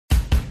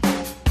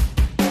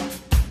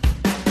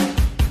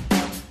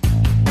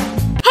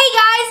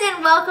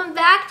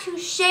back to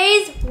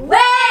Shay's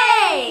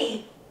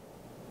Way!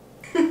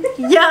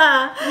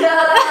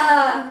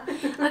 Yeah.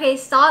 Okay,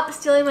 stop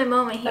stealing my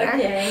moment here.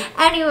 Okay.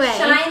 Anyway.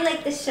 Shine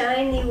like the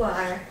shine you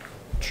are.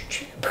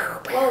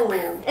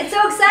 Whoa. It's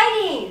so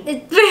exciting.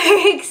 It's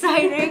very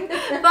exciting.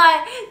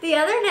 But the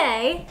other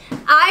day,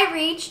 I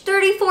reached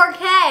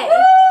 34K. Woo!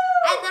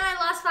 And then I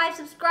lost 5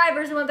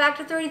 subscribers and went back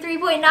to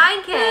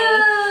 33.9K.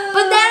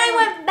 But then I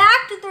went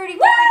back to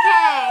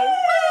 34K.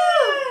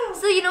 Woo!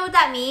 So you know what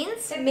that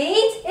means? It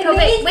means?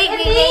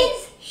 Wait.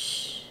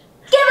 Shh.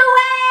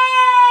 Giveaway!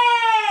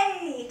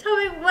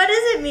 Toby, what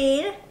does it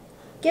mean?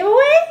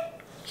 Giveaway?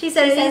 She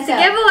said it means a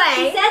giveaway.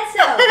 She said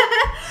so.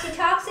 She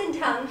talks in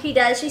tongues. She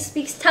does. She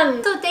speaks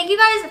tongues. So thank you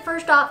guys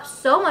first off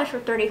so much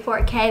for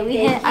 34K. We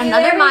hit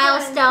another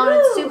milestone.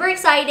 It's super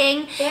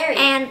exciting.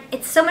 And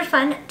it's so much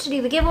fun to do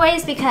the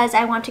giveaways because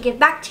I want to give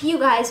back to you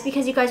guys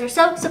because you guys are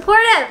so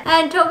supportive.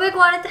 And Tobik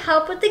wanted to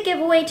help with the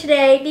giveaway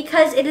today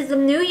because it is the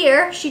new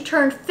year. She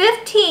turned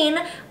 15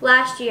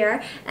 last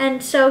year.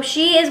 And so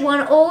she is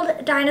one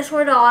old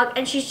dinosaur dog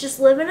and she's just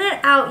living it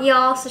out,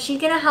 y'all. So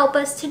she's going to help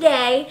us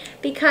today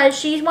because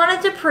she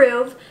wanted to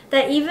prove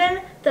that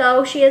even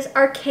though she is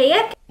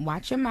archaic.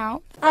 Watch your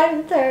mouth.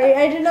 I'm sorry,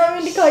 I did not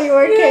mean to call you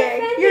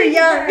archaic. You're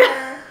young.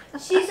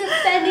 She's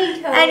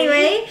offending Toby.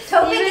 Anyway,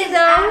 Toby is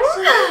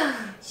actually,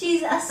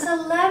 she's a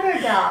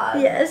celebra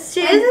dog. Yes,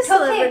 she is a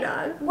celebra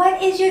dog.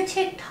 What is your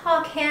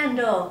TikTok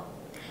handle?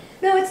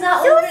 No, it's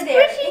not So over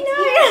there. squishy It's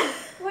nine. here.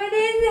 What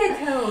is it,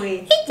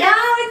 Toby? No,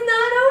 it's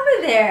not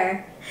over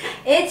there.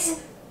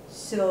 It's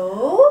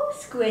so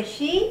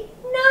squishy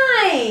 9.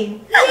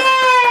 Yay!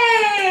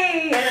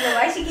 I don't know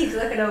why she keeps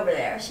looking over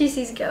there. She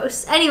sees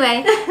ghosts.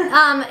 Anyway,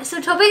 so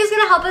Tobik is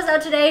going to help us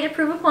out today to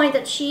prove a point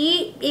that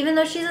she, even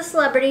though she's a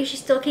celebrity, she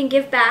still can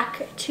give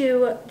back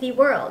to the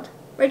world.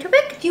 Right,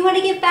 Tobik? Do you want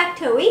to give back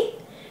Toby?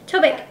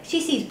 Tobik.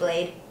 She sees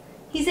Blade.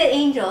 He's an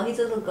angel. He's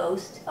a little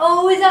ghost.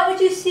 Oh, is that what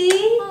you see?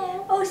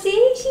 Oh,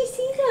 see? She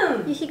sees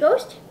him. You see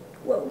ghost?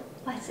 Whoa.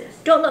 What's this?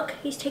 Don't look.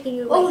 He's taking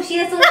you away. Oh, she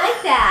doesn't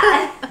like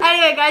that.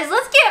 Anyway, guys,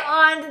 let's get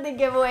on to the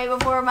giveaway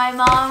before my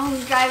mom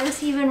drives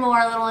us even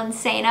more a little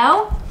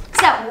insano.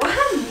 So,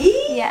 what,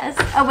 me? Yes.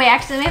 Oh, wait,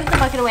 actually, let me put the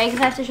bucket away because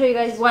I have to show you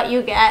guys what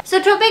you get.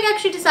 So, Tobik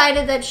actually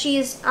decided that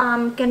she's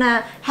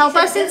gonna help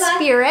us in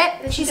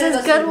spirit. She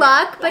says good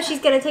luck, but she's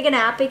gonna take a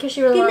nap because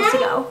she really wants to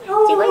go.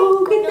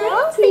 Oh, good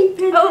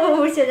night.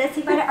 Oh, so that's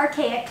even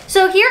archaic.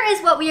 So, here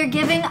is what we are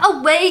giving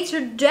away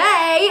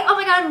today. Oh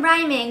my god, I'm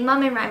rhyming.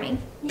 Mom, I'm rhyming.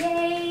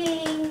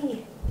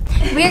 Yay.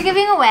 We are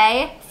giving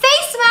away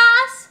face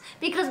masks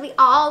because we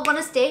all want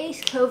to stay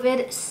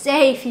COVID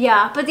safe,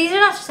 yeah. But these are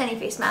not just any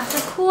face masks,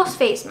 they're cool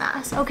face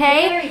masks,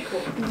 okay? Very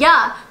cool.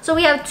 Yeah, so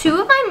we have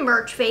 2 of my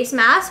merch face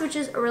masks, which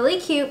is really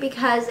cute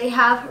because they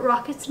have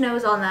Rocket's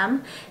nose on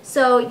them.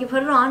 So you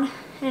put it on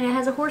and it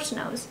has a horse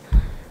nose.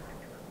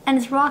 And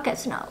it's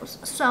Rocket's nose.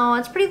 So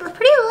it's pretty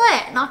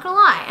lit, not gonna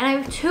lie. And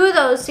I have 2 of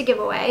those to give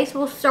away. So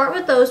we'll start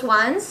with those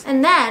ones.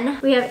 And then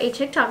we have a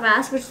TikTok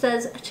mask which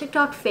says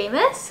TikTok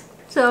famous.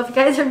 So if you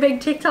guys are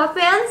big TikTok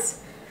fans,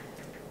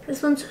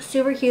 this one's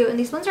super cute. And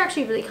these ones are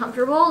actually really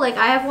comfortable. Like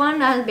I have one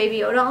that has Baby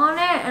Yoda on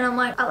it and I'm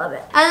like, I love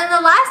it. And then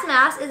the last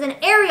mask is an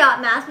Ariat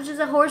mask, which is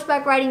a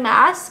horseback riding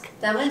mask.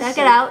 That one's Check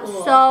so it out,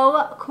 cool.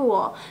 so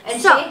cool.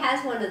 And so, Shay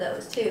has one of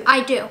those too.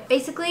 I do.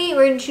 Basically,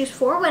 we're gonna choose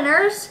 4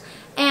 winners.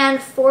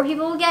 And 4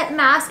 people will get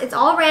masks. It's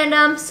all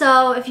random,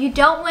 so if you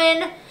don't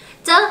win,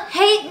 don't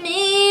hate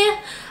me.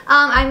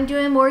 I'm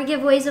doing more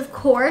giveaways, of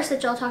course,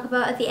 which I'll talk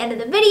about at the end of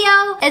the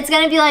video. It's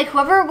gonna be like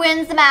whoever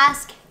wins the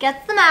mask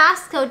gets the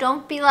mask, so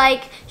don't be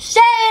like, Shay,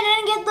 I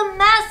didn't get the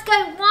mask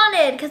I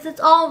wanted, because it's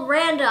all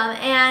random,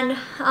 and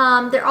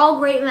they're all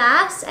great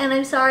masks, and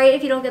I'm sorry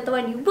if you don't get the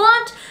one you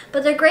want,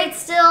 but they're great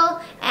still,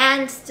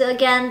 and still,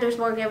 again, there's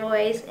more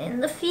giveaways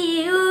in the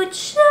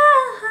future.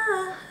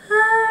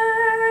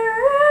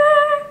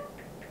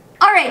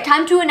 Alright,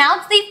 time to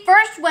announce the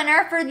first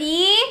winner for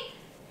the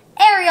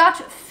Ariat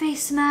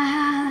face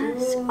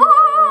mask.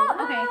 Oh,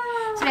 okay,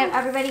 so we have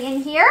everybody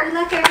in here. Good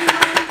luck,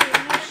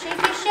 everyone.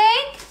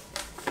 Shake.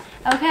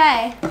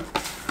 Okay,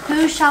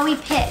 who shall we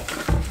pick?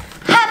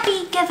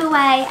 Happy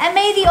giveaway, and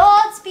may the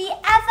odds be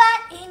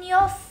ever in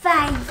your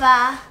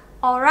favor.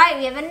 Alright,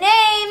 we have a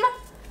name.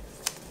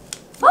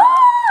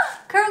 Oh,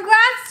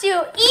 congrats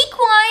to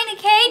Equine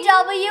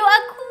KW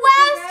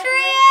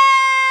Equestrian.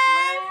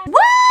 Woo!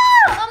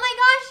 Oh my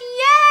gosh,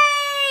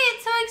 yay!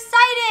 It's so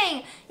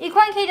exciting.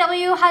 Equine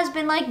KW has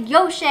been like,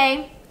 yo,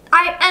 Shay,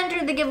 I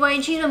entered the giveaway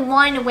and she's been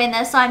wanting to win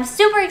this, so I'm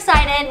super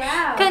excited.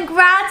 Wow.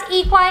 Congrats,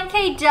 Equine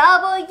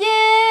KW.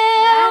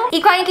 Wow.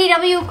 Equine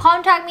KW,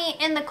 contact me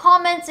in the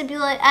comments and be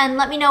like, and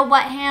let me know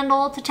what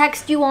handle to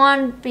text you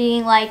on,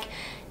 being like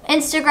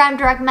Instagram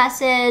direct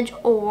message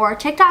or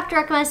TikTok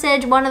direct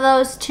message, one of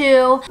those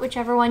 2,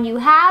 whichever one you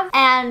have,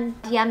 and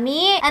DM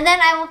me, and then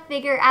I will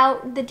figure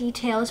out the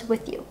details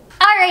with you.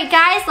 All right,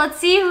 guys, let's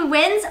see who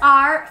wins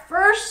our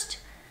first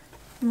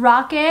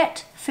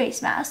Rocket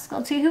face mask.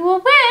 Let's see who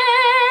will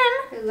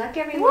win. Good luck,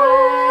 everyone.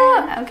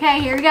 Woo! Okay,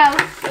 here we go.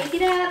 Shake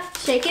it up.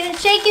 Shaking it,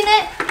 shaking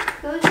it.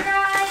 Close your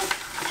eyes.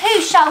 Who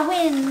shall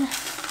win?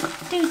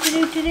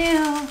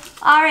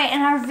 All right,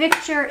 and our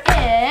victor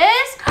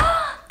is,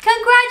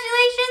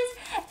 congratulations,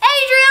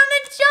 Adriana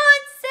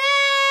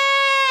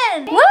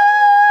Johnson! Woo!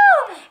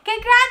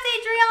 Congrats,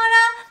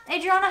 Adriana.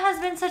 Adriana has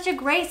been such a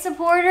great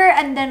supporter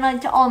and then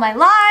went to all my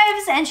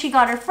lives, and she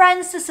got her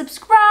friends to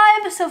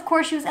subscribe. So of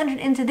course she was entered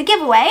into the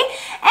giveaway.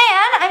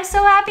 And I'm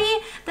so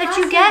happy that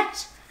you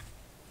get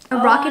a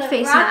rocket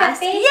face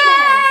mask. Yay!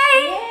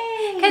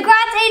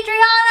 Congrats,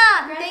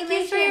 Adriana. Thank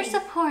you for your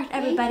support,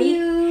 everybody.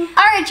 All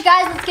right, you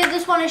guys, let's give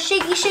this one a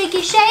shaky,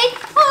 shaky shake.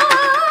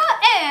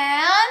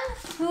 And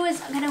who is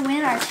gonna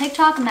win our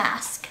TikTok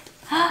mask?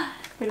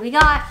 What do we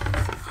got?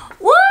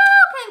 Woo!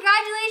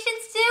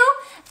 Congratulations to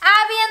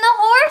Abby and the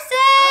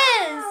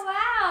horses! Oh,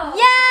 wow!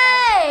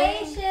 Yay!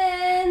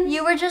 Congratulations!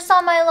 You were just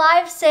on my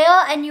live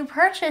sale and you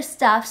purchased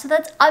stuff, so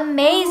that's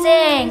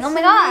amazing. Oh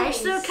my gosh!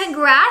 Nice. So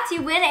congrats!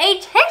 You win a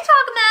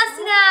TikTok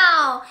mask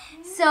now.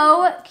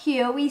 So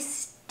cute. We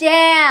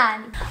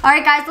stand. All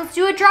right, guys, let's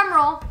do a drum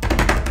roll.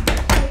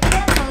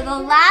 For the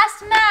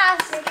last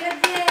mask. Make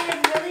it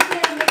good, really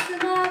good. Mix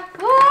them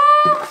up. Woo!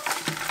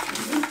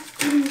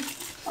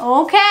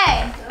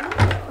 Okay.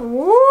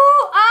 Ooh,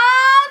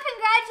 oh,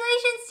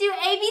 congratulations to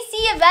ABC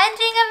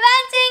Eventing,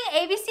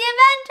 ABC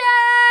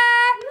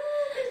Eventer.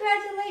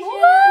 Congratulations.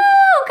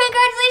 Woo,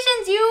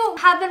 congratulations. You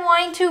have been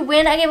wanting to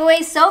win a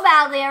giveaway so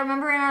badly. I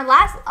remember in our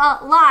last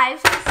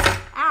live.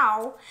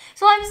 Ow.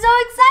 So I'm so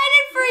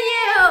excited for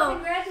you.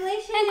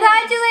 Congratulations.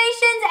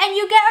 Congratulations, and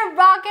you get a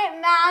rocket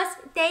mask.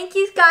 Thank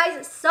you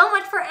guys so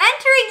much for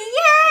entering.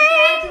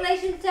 Yay!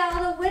 Congratulations to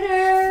all the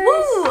winners.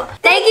 Woo!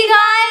 Thank you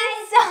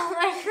guys so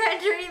much for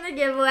entering the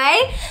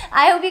giveaway.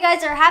 I hope you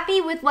guys are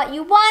happy with what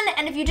you won,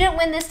 and if you didn't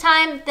win this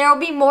time, there will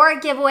be more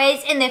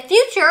giveaways in the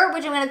future,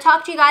 which I'm going to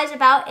talk to you guys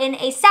about in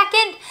a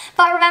second.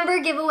 But remember,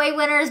 giveaway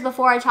winners,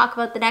 before I talk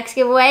about the next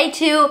giveaway,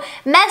 to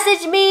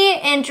message me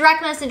in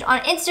direct message on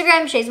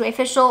Instagram, Shay's Way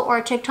Official,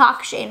 or TikTok,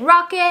 Shane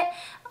Rocket.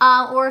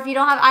 Or if you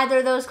don't have either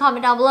of those,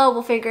 comment down below.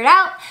 We'll figure it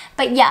out.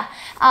 But yeah,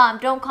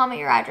 don't comment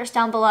your address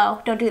down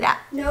below. Don't do that.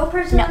 No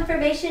personal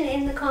information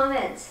in the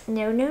comments.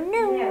 No, no,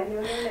 no.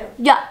 No.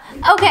 Yeah.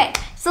 Okay,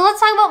 so let's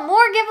talk about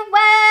more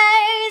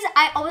giveaways.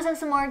 I always have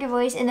some more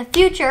giveaways in the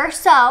future.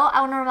 So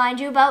I want to remind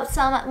you about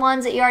some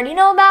ones that you already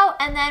know about.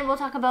 And then we'll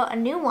talk about a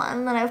new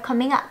one that I have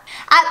coming up.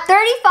 At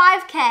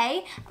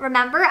 35K,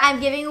 remember,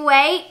 I'm giving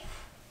away...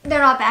 They're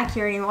not back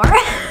here anymore.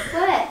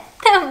 What?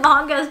 The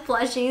Among Us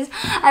plushies.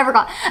 I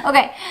forgot.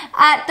 Okay,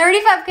 at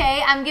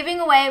 35K, I'm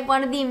giving away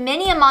one of the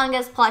mini Among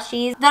Us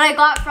plushies that I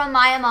got from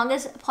my Among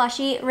Us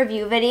plushie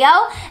review video.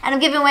 And I'm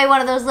giving away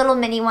one of those little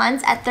mini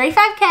ones at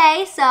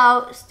 35K,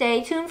 so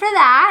stay tuned for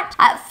that.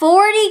 At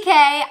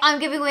 40K, I'm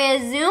giving away a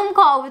Zoom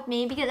call with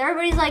me because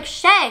everybody's like,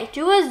 Shay,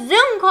 do a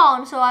Zoom call.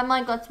 And so I'm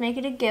like, let's make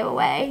it a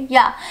giveaway.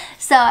 Yeah,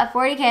 so at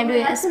 40K, I'm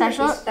doing a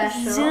special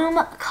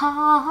Zoom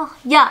call.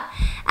 Yeah,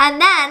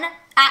 and then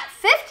at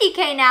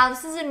 50K now,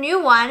 this is a new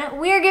one,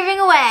 we're giving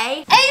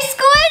away a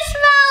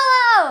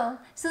Squishmallow!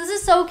 So this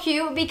is so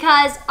cute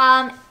because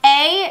A,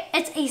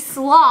 it's a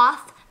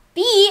sloth,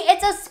 B,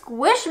 it's a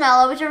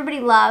Squishmallow, which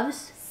everybody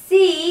loves.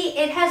 C,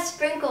 it has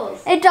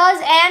sprinkles. It does,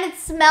 and it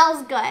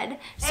smells good.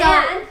 So,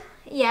 and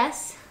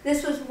yes.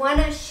 This was one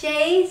of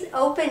Shay's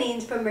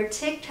openings from her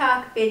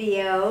TikTok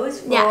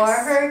videos for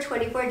her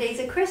 24 Days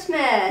of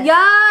Christmas.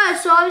 Yeah,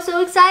 so I'm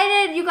so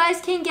excited. You guys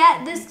can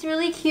get this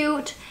really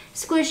cute,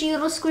 squishy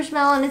little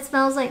Squishmallow, and it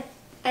smells like...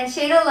 And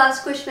Shayna loves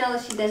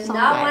Squishmallows. She does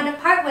not want to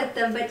part with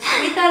them, but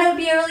we thought it would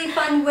be a really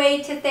fun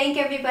way to thank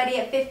everybody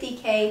at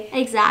 50K.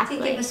 Exactly.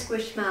 To give a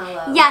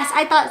Squishmallow. Yes,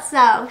 I thought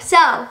so.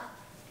 So,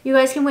 you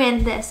guys can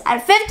win this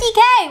at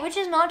 50K, which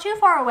is not too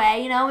far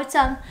away. You know, it's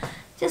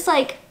just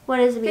like... What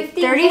is it?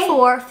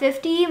 34.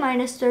 50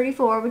 minus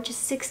 34, which is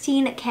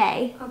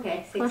 16K.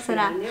 Okay, 16. Close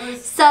enough.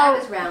 I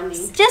was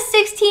rounding. Just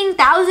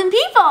 16,000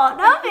 people.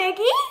 No,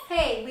 Vicky.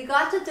 Hey, we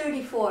got to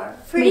 34.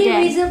 Pretty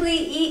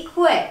reasonably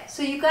quick.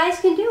 So you guys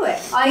can do it.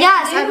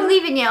 Yes, I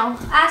believe in you.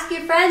 Ask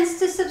your friends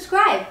to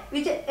subscribe.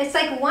 It's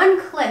like one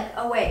click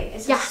away.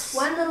 It's just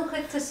one little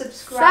click to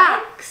subscribe.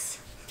 Facts.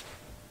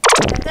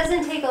 That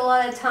doesn't take a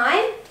lot of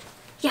time.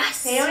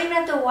 Yes. They don't even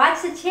have to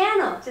watch the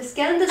channel. Just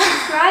get them to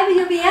subscribe and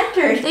you'll be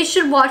entered. They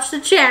should watch the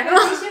channel.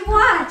 They should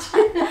watch.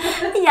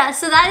 Yeah,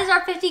 so that is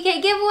our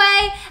 50K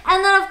giveaway.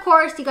 And then, of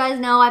course, you guys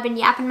know I've been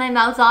yapping my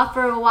mouth off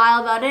for a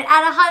while about it.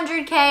 At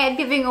 100K, I'm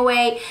giving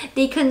away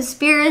the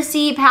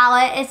Conspiracy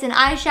palette. It's an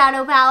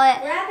eyeshadow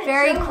palette.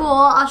 Very cool.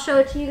 I'll show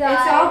it to you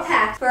guys. It's all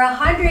packed for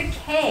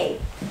 100K.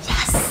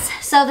 Yes.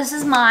 So this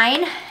is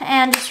mine,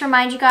 and just to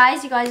remind you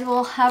guys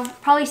will have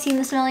probably seen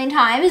this a million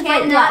times,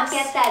 but cannot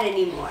get that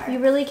anymore. You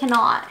really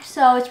cannot.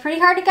 So it's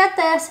pretty hard to get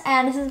this,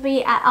 and this is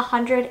be at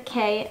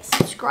 100K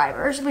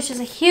subscribers, which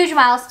is a huge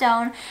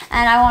milestone,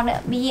 and I want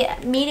to be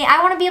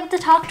able to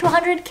talk to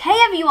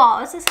 100K of you all.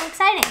 This is so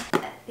exciting.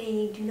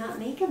 They do not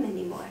make them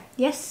anymore.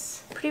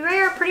 Yes, pretty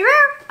rare, pretty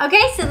rare.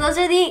 Okay, so those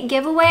are the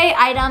giveaway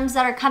items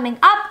that are coming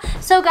up.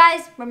 So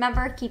guys,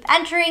 remember, keep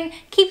entering,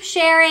 keep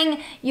sharing.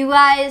 You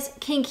guys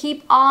can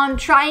keep on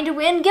trying to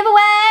win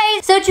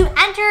giveaways. So So to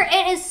enter,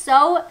 it is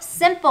so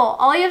simple.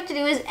 All you have to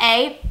do is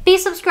A, be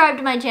subscribed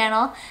to my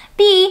channel,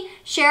 B,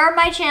 share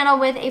my channel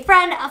with a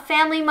friend, a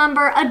family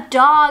member, a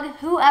dog,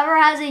 whoever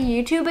has a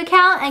YouTube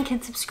account and can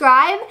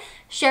subscribe,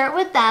 share it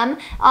with them.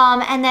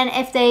 And then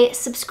if they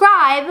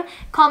subscribe,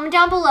 comment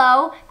down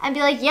below and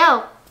be like,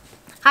 yo,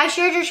 I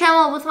shared your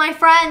channel with my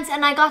friends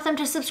and I got them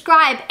to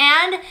subscribe.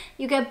 And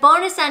you get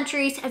bonus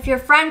entries if your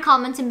friend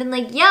comments and been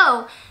like,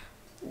 yo,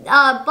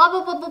 blah,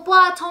 blah, blah, blah,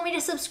 blah, told me to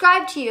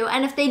subscribe to you.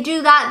 And if they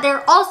do that,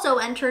 they're also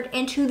entered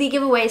into the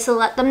giveaway. So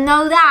let them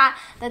know that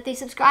they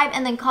subscribe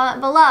and then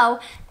comment below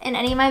in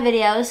any of my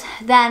videos.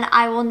 Then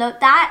I will note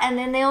that and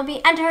then they will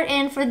be entered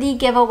in for the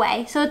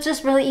giveaway. So it's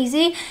just really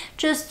easy.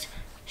 Just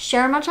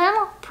share my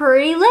channel,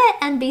 pretty lit,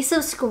 and be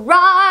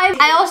subscribed.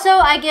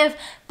 I give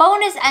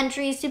bonus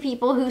entries to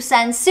people who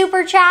send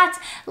super chats.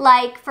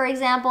 Like, for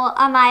example,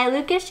 Amaya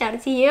Lucas, shout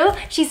out to you.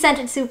 She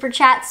sent super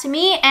chats to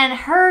me, and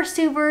her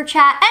super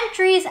chat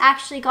entries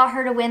actually got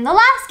her to win the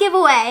last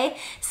giveaway.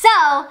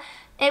 So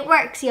it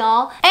works,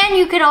 y'all. And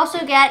you could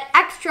also get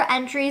extra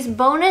entries,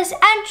 bonus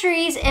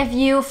entries, if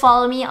you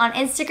follow me on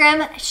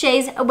Instagram,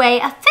 Shay's Way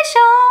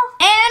Official.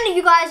 And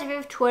you guys, if you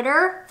have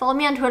Twitter, follow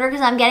me on Twitter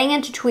because I'm getting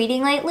into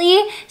tweeting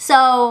lately.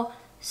 So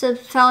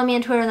follow me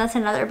on Twitter and that's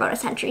another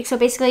bonus entry. So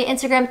basically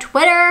Instagram,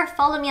 Twitter,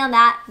 follow me on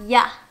that,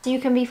 yeah. So you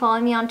can be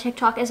following me on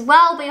TikTok as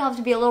well, but you'll have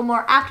to be a little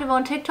more active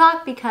on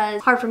TikTok because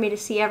it's hard for me to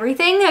see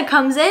everything that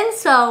comes in.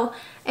 So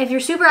if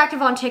you're super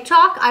active on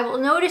TikTok, I will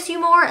notice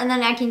you more and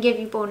then I can give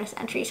you bonus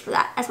entries for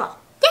that as well.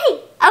 Yay!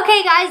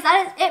 Okay guys,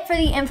 that is it for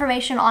the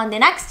information on the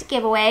next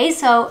giveaway.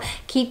 So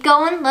keep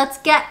going, let's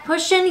get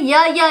pushing,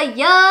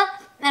 yeah.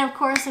 And of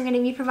course, I'm going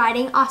to be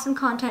providing awesome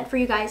content for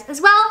you guys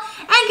as well.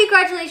 And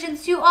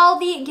congratulations to all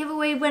the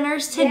giveaway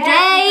winners today.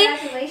 Yeah,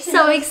 congratulations.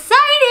 So exciting.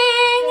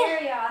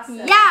 Very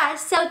awesome. Yeah,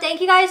 so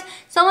thank you guys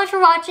so much for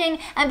watching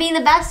and being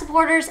the best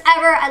supporters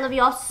ever. I love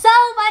you all so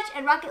much,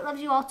 and Rocket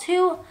loves you all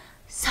too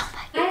so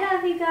much. I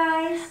love you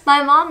guys.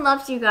 My mom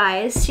loves you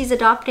guys. She's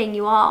adopting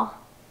you all.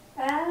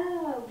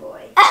 Oh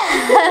boy.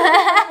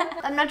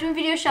 I'm not doing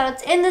video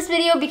shoutouts in this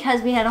video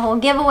because we had a whole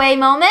giveaway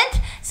moment.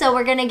 So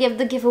we're gonna give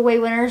the giveaway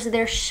winners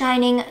their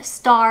shining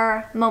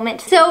star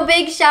moment. So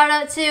big shout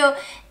out to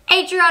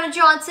Adriana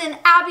Johnson,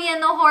 Abby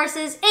and the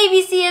Horses,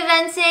 ABC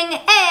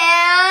Eventing,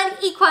 and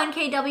Equine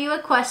KW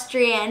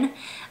Equestrian.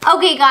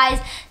 Okay guys,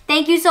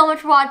 thank you so much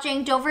for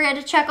watching. Don't forget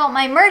to check out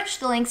my merch.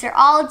 The links are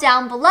all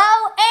down below.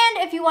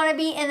 And if you want to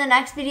be in the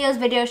next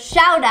video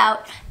shout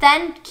out,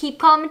 then keep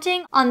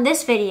commenting on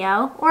this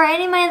video or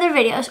any of my other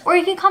videos. Or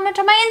you can comment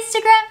on my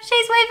Instagram,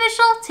 Shay's Way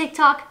Official,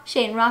 TikTok,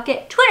 Shay and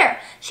Rocket, Twitter,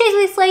 Shay's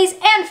Way Slays,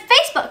 and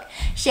Facebook,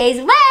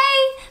 Shay's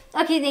Way.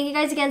 Okay, thank you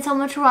guys again so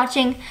much for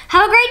watching.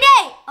 Have a great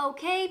day.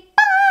 Okay,